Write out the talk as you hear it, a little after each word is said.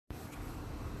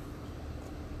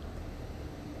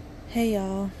Hey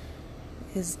y'all,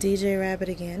 it's DJ Rabbit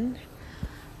again.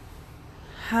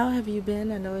 How have you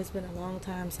been? I know it's been a long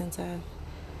time since I've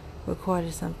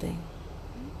recorded something.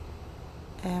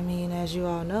 I mean, as you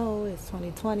all know, it's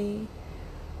 2020,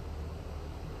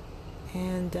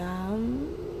 and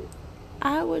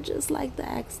I would just like to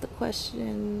ask the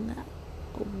question,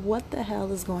 what the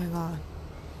hell is going on?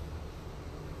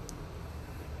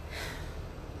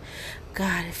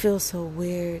 God, it feels so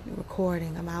weird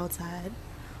recording. I'm outside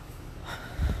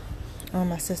on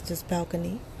my sister's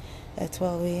balcony at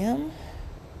 12 a.m.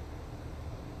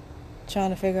 trying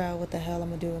to figure out what the hell I'm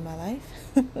going to do with my life.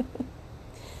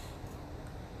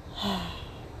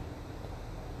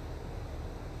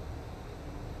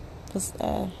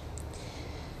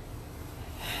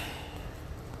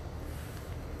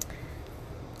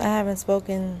 I haven't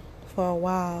spoken for a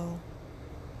while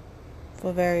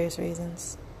for various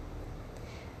reasons.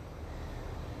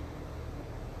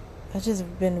 I've just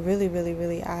been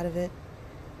really out of it.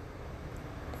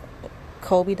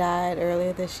 Kobe died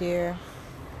earlier this year.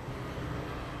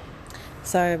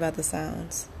 Sorry about the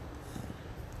sounds.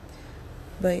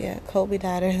 But yeah, Kobe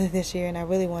died earlier this year, and I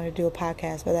really wanted to do a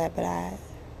podcast for that, but I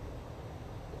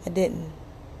didn't.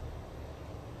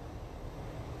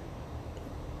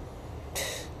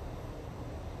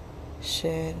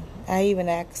 Shit. I even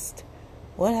asked,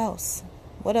 what else?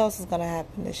 What else is going to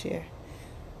happen this year?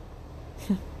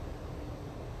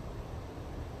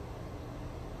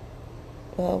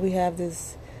 Well, we have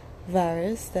this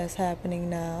virus that's happening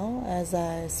now as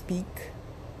I speak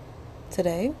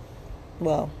today.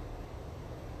 Well,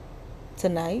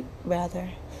 tonight, rather.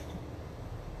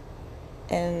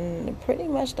 And pretty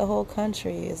much the whole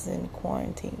country is in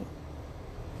quarantine.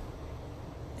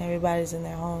 Everybody's in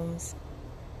their homes.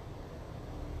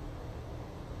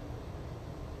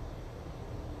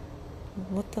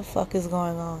 What the fuck is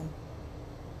going on?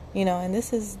 You know, and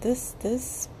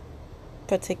this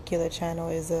particular channel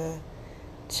is a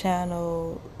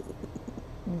channel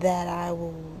that I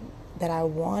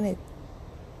wanted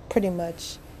pretty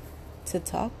much to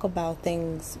talk about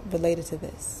things related to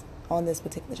this on this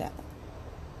particular channel.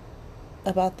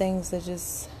 About things that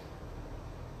just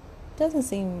doesn't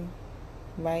seem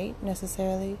right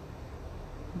necessarily,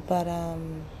 but I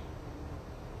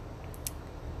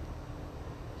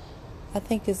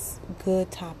think it's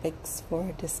good topics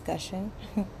for discussion.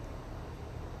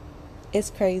 It's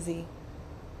crazy.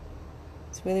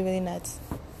 It's really nuts.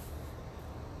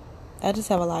 I just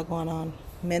have a lot going on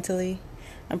mentally.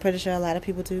 I'm pretty sure a lot of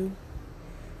people do.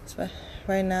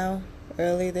 Right now,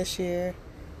 early this year,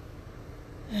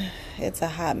 it's a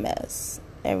hot mess.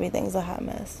 Everything's a hot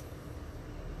mess.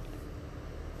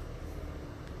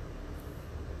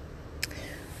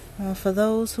 For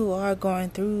those who are going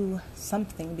through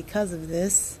something because of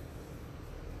this,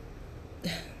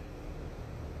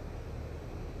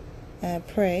 I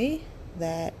pray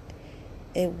that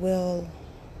it will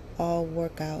all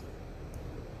work out.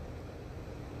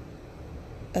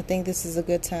 I think this is a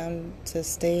good time to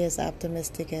stay as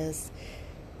optimistic as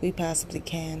we possibly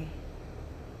can.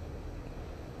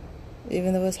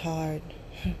 Even though it's hard.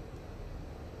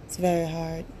 It's very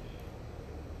hard.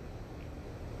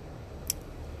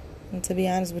 And to be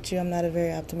honest with you, I'm not a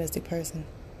very optimistic person.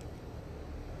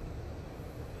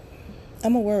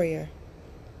 I'm a worrier.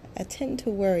 I tend to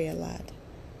worry a lot.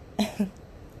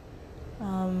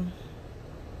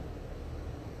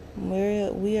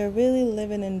 We are really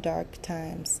living in dark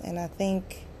times, and I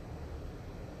think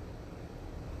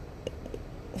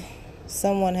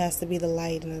someone has to be the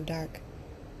light in the dark.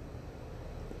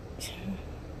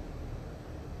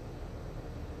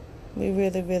 We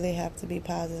really have to be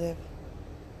positive.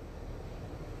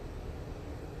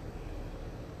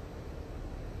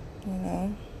 You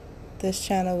know, this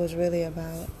channel was really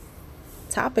about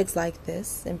topics like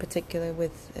this, in particular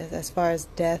with as far as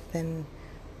death and,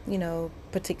 you know,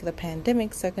 particular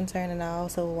pandemics are concerned. And I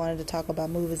also wanted to talk about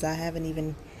movies. I haven't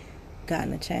even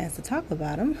gotten a chance to talk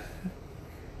about them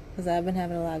because I've been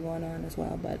having a lot going on as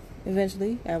well, but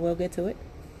eventually I will get to it.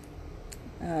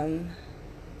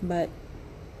 But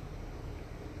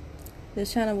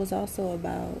this channel was also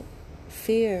about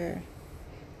fear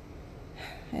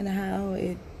and how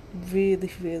it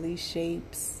really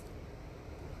shapes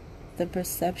the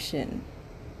perception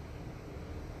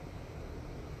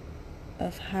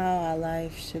of how our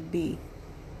life should be.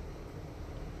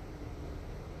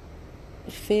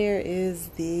 Fear is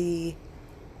the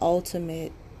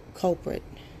ultimate culprit.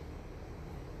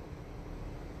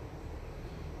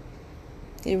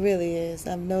 It really is.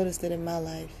 I've noticed it in my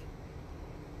life,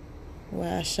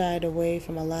 where I shied away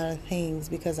from a lot of things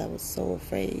because I was so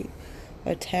afraid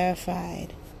or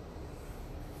terrified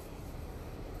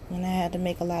And I had to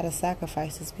make a lot of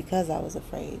sacrifices because I was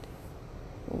afraid.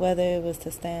 Whether it was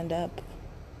to stand up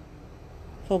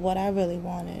for what I really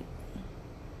wanted,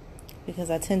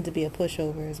 because I tend to be a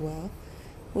pushover as well,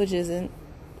 which isn't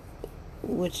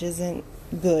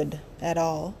good at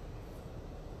all.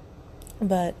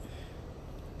 But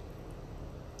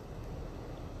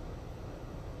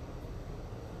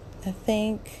I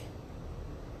think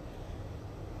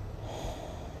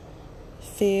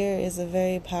fear is a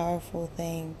very powerful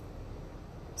thing.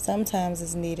 Sometimes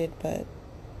it's needed, but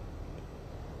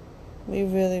we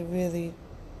really, really,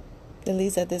 at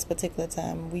least at this particular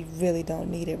time, we really don't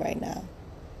need it right now.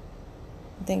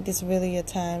 I think it's really a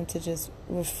time to just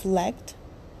reflect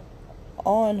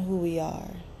on who we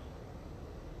are.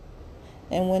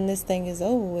 And when this thing is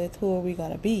over with, who are we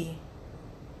going to be?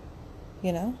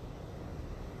 You know?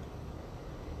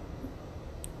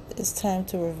 It's time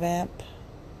to revamp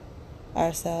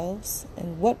ourselves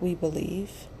and what we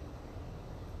believe.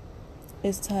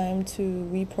 It's time to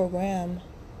reprogram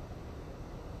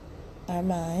our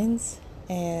minds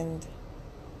and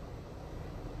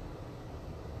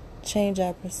change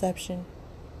our perception.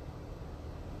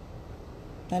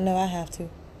 I know I have to.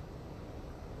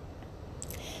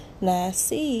 Now I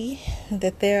see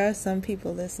that there are some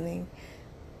people listening.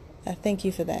 I thank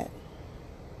you for that.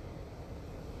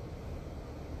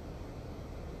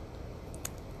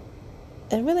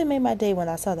 It really made my day when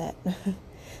I saw that.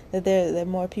 That there are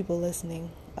more people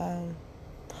listening.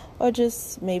 Or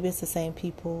just maybe it's the same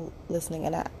people listening.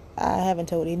 And I haven't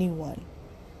told anyone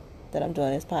that I'm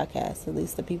doing this podcast, at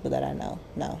least the people that I know.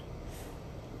 No.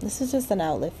 This is just an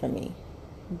outlet for me.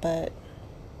 But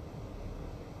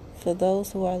for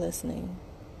those who are listening,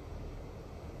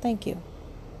 thank you.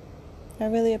 I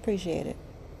really appreciate it.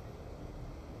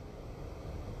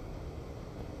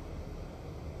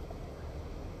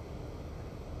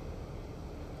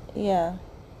 Yeah.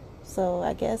 So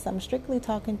I guess I'm strictly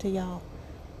talking to y'all,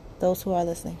 those who are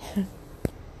listening.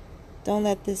 Don't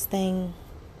let this thing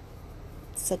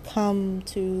succumb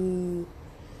to,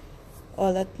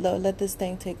 or let this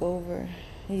thing take over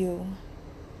you,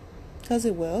 because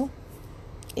it will.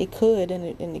 It could, and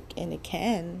it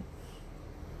can.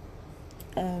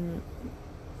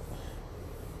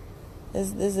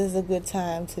 This is a good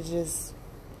time to just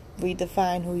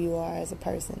redefine who you are as a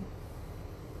person.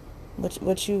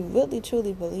 What you really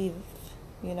truly believe,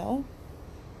 you know?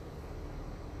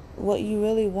 What you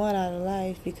really want out of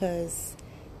life, because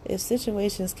if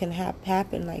situations can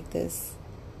happen like this,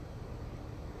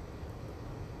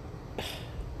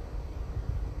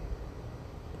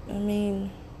 I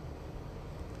mean,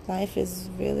 life is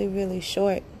really, really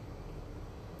short.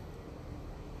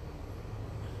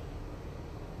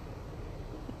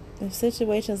 If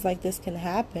situations like this can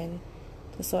happen,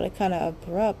 to sort of kind of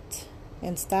abrupt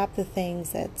and stop the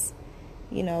things that's,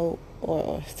 you know,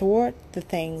 or thwart the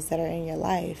things that are in your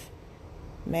life,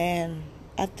 man,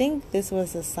 I think this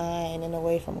was a sign in a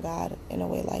way from God, in a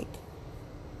way like,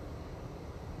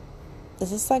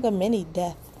 it's just like a mini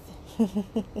death.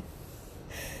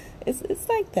 It's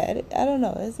like that. I don't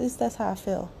know. It's that's how I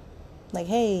feel. Like,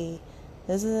 hey,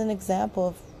 this is an example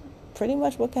of pretty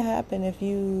much what can happen if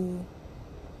you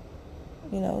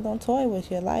don't toy with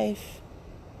your life.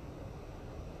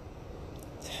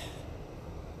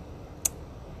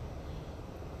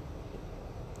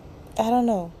 I don't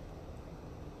know.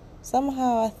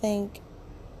 Somehow I think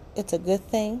it's a good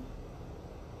thing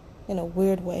in a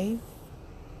weird way.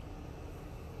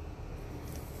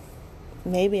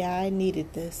 Maybe I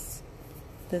needed this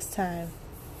time.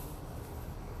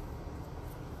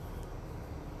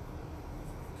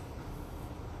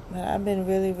 But I've been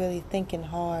really, really thinking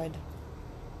hard.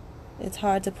 It's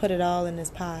hard to put it all in this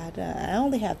pod. I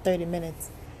only have 30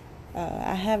 minutes.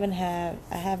 I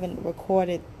haven't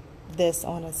recorded this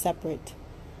on a separate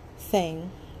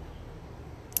thing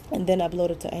and then upload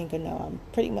it to Anchor. No, I'm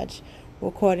pretty much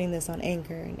recording this on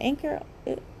Anchor. And Anchor,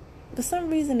 for some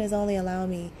reason, is only allowing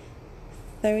me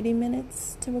 30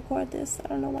 minutes to record this. I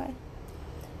don't know why.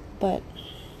 But,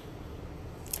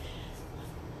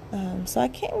 so I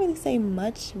can't really say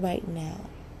much right now.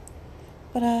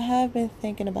 But I have been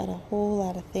thinking about a whole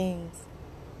lot of things.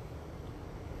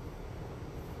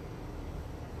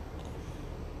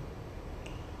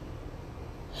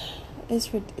 It's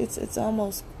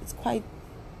quite,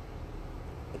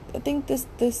 I think this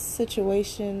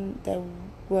situation that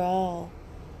we're all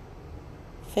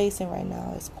facing right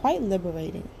now is quite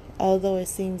liberating, although it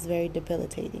seems very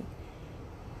debilitating.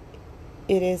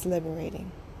 It is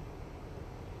liberating.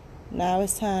 Now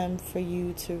it's time for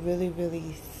you to really,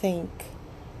 really think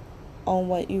on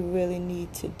what you really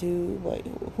need to do,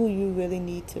 who you really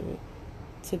need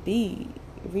to be.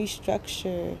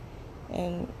 restructure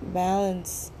and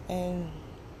balance and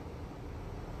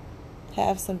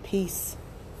have some peace.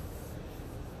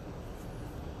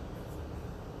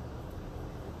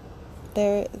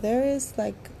 There is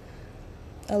like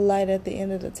a light at the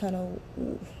end of the tunnel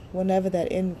whenever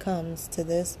that end comes to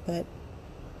this, but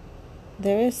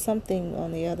there is something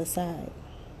on the other side.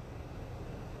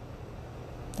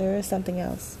 There is something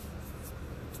else,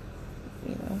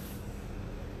 you know.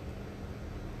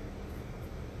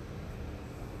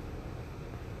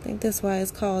 I think that's why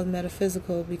it's called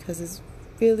metaphysical, because it's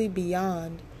really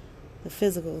beyond the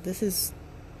physical.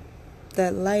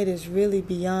 That light is really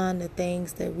beyond the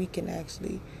things that we can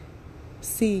actually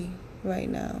see right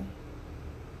now.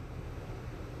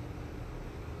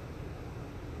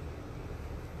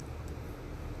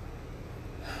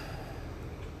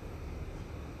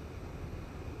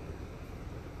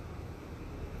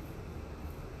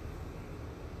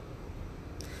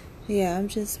 Yeah, I'm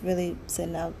just really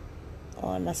sitting out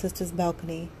on my sister's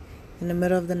balcony in the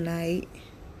middle of the night,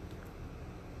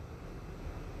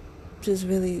 just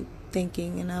really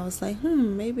thinking, and I was like,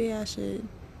 maybe I should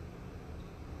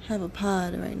have a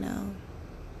pod right now.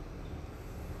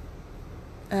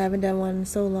 I haven't done one in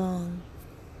so long.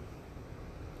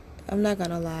 I'm not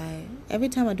gonna lie. Every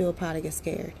time I do a pod, I get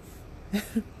scared.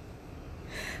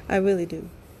 I really do.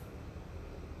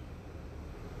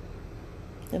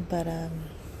 But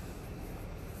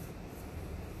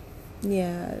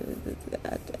yeah,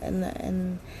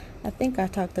 and I think I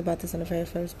talked about this in the very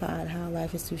first pod, how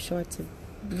life is too short to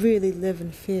really live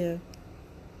in fear.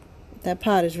 That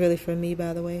pod is really for me,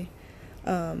 by the way.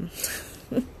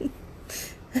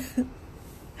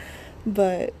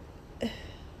 But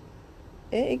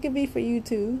it could be for you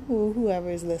too, whoever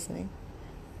is listening.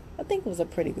 I think it was a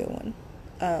pretty good one.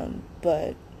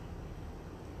 But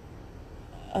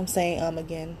I'm saying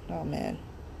again. Oh man,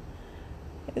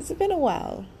 it's been a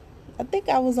while. I think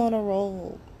I was on a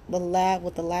roll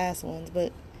with the last ones,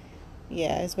 but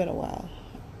yeah, it's been a while.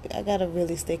 I gotta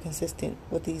really stay consistent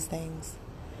with these things.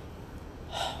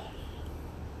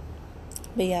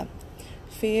 But yeah,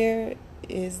 fear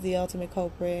is the ultimate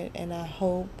culprit, and I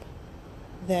hope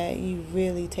that you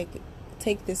really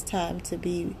take this time to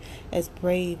be as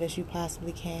brave as you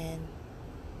possibly can,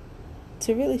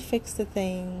 to really fix the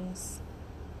things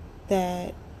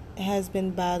that has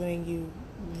been bothering you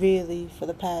really for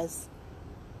the past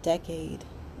decade.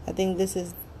 I think this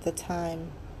is the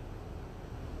time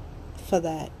for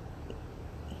that.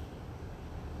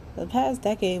 The past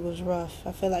decade was rough,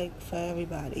 I feel like, for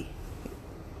everybody.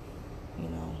 You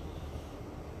know,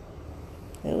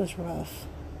 it was rough.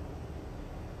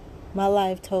 My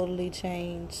life totally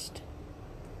changed.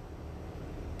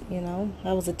 You know,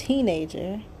 I was a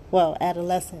teenager, well,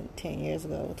 adolescent 10 years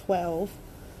ago, 12.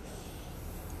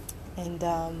 And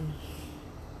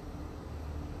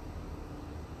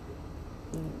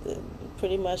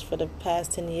pretty much for the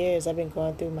past 10 years, I've been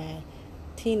going through my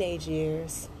teenage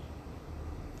years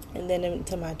and then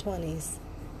into my 20s.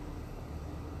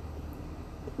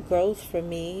 Growth for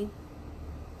me,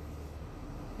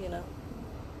 you know,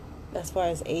 as far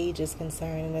as age is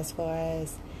concerned, and as far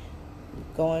as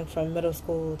going from middle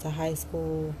school to high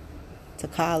school to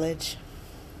college,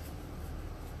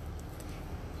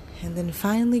 and then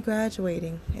finally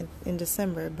graduating in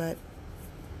December. But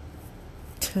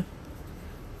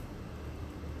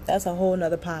that's a whole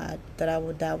nother pod that I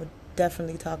would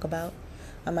definitely talk about.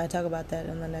 I might talk about that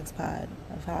in the next pod,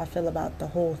 of how I feel about the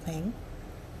whole thing.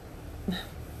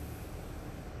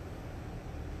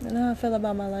 And how I feel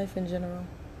about my life in general.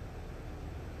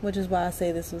 Which is why I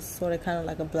say this was sort of kind of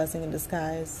like a blessing in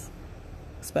disguise,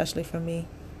 especially for me.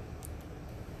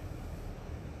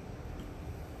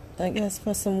 I guess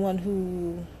for someone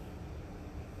who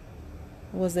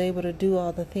was able to do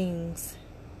all the things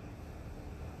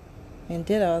and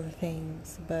did all the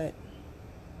things, but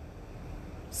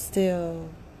still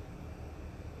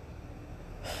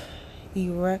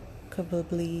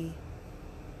irrecoverably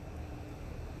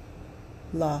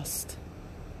lost.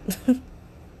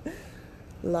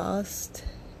 Lost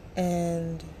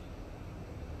and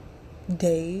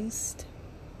dazed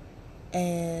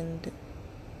and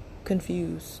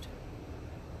confused.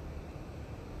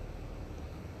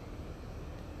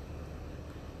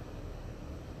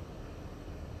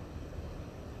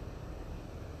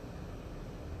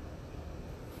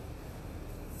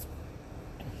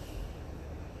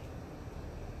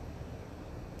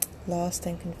 Lost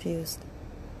and confused.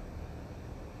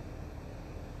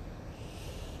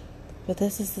 But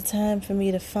this is the time for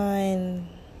me to find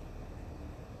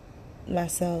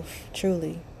myself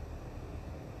truly.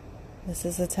 This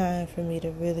is the time for me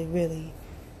to really, really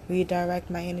redirect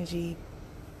my energy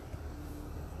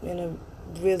in a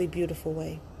really beautiful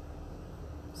way.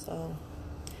 So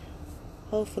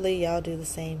hopefully y'all do the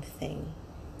same thing.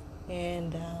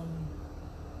 And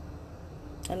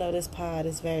I know this pod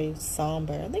is very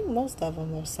somber. I think most of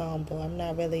them are somber. I'm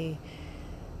not really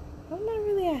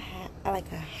a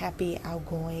happy,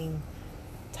 outgoing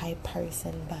type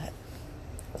person, but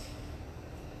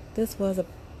this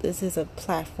is a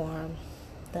platform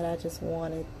that I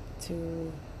wanted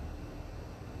to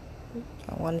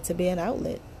be an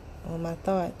outlet on my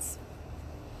thoughts.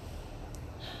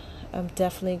 I'm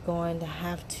definitely going to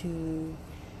have to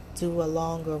do a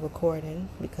longer recording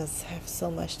because I have so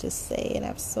much to say and I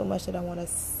have so much that I want to,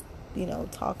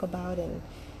 talk about and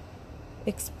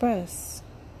express.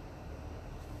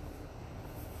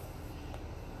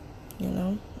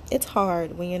 It's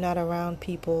hard when you're not around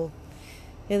people,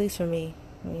 at least for me,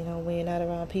 when you're not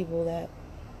around people that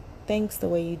thinks the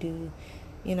way you do,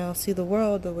 see the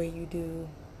world the way you do.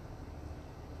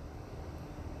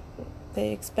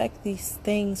 They expect these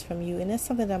things from you, and that's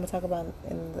something that I'm going to talk about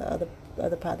in the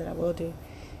other part that I will do.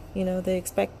 They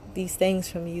expect these things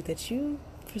from you that you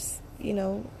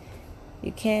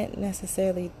can't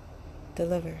necessarily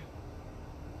deliver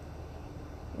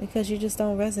because you just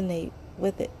don't resonate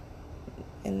with it.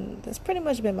 And that's pretty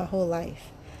much been my whole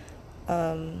life.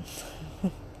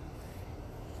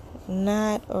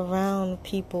 Not around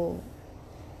people,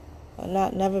 or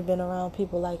never been around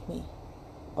people like me,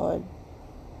 or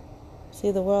see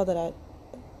the world that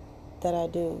I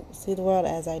do, see the world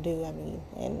as I do,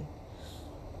 and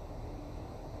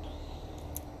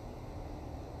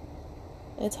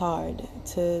it's hard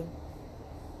to,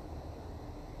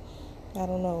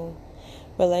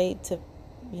 relate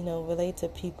to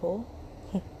people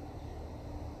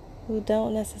who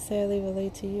don't necessarily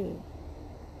relate to you.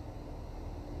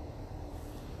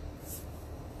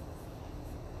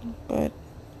 But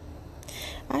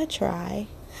I try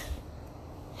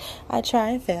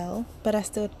and fail, but I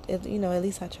still, at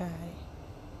least I try.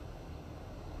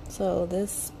 So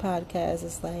this podcast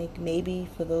is like maybe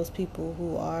for those people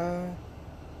who are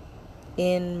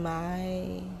in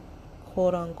my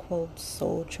quote unquote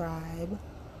soul tribe,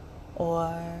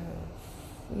 or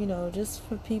just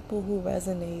for people who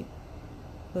resonate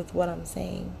with what I'm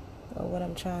saying or what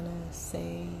I'm trying to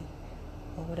say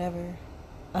or whatever.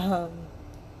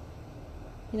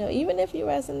 Even if you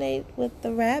resonate with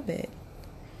the rabbit,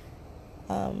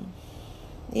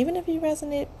 even if you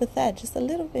resonate with that just a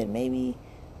little bit, maybe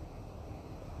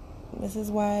this is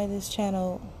why this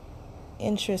channel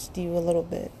interests you a little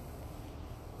bit.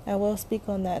 I will speak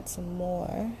on that some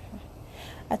more.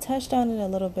 I touched on it a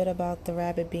little bit about the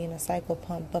rabbit being a cycle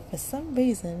pump, but for some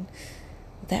reason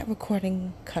that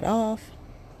recording cut off.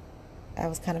 I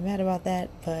was kind of mad about that,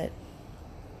 but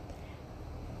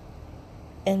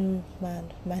in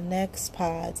my next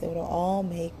pods, it will all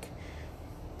make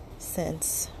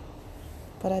sense.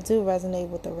 But I do resonate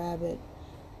with the rabbit.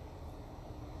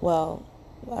 Well,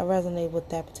 I resonate with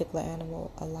that particular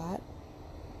animal a lot,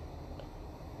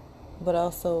 but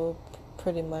also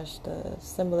pretty much the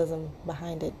symbolism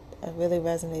behind it. I really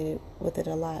resonated with it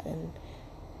a lot, and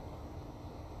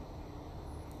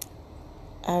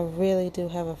I really do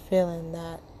have a feeling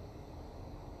that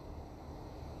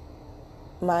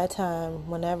my time,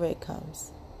 whenever it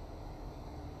comes,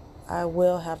 I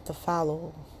will have to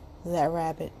follow that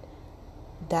rabbit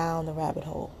down the rabbit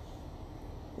hole.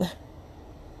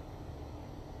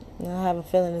 And I have a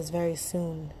feeling it's very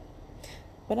soon.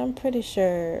 But I'm pretty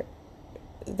sure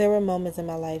there were moments in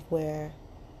my life where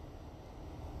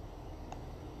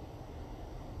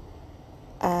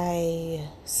I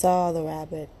saw the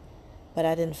rabbit, but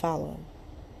I didn't follow him.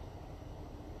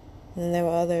 And then there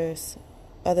were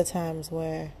other times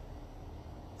where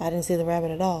I didn't see the rabbit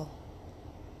at all.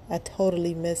 I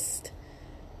totally missed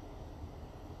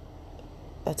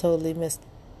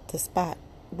the spot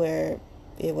where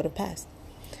it would have passed.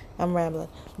 I'm rambling,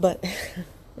 but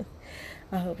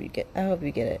I hope you get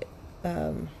it.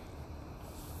 But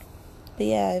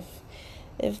yeah,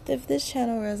 if this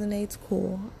channel resonates,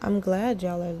 cool. I'm glad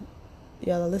y'all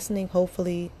are listening.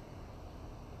 Hopefully,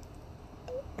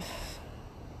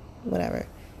 whatever,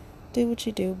 do what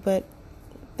you do. But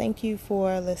thank you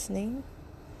for listening.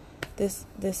 This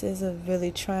is a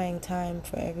really trying time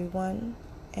for everyone,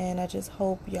 and I just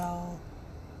hope y'all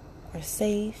are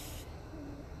safe.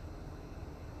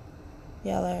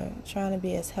 Y'all are trying to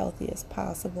be as healthy as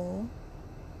possible.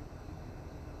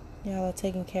 Y'all are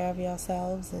taking care of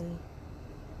yourselves and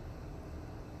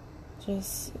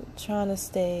just trying to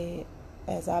stay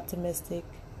as optimistic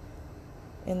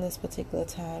in this particular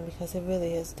time, because it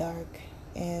really is dark,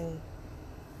 and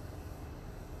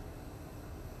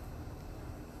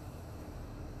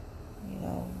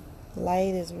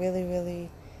Light is really, really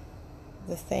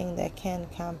the thing that can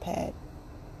combat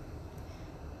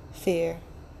fear,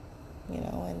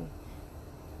 and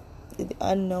the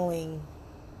unknowing,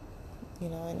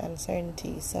 and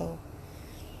uncertainty. So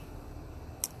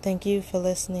thank you for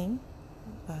listening,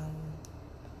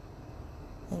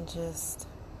 and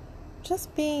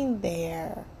just being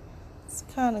there. It's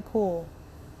kind of cool.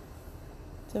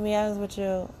 To be honest with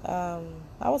you,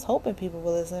 I was hoping people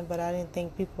would listen, but I didn't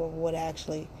think people would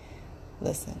actually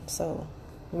listen. So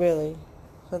really,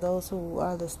 for those who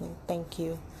are listening, thank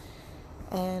you.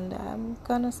 And I'm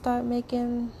gonna start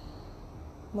making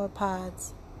more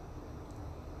pods.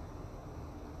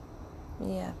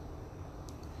 Yeah.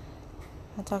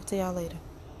 I'll talk to y'all later.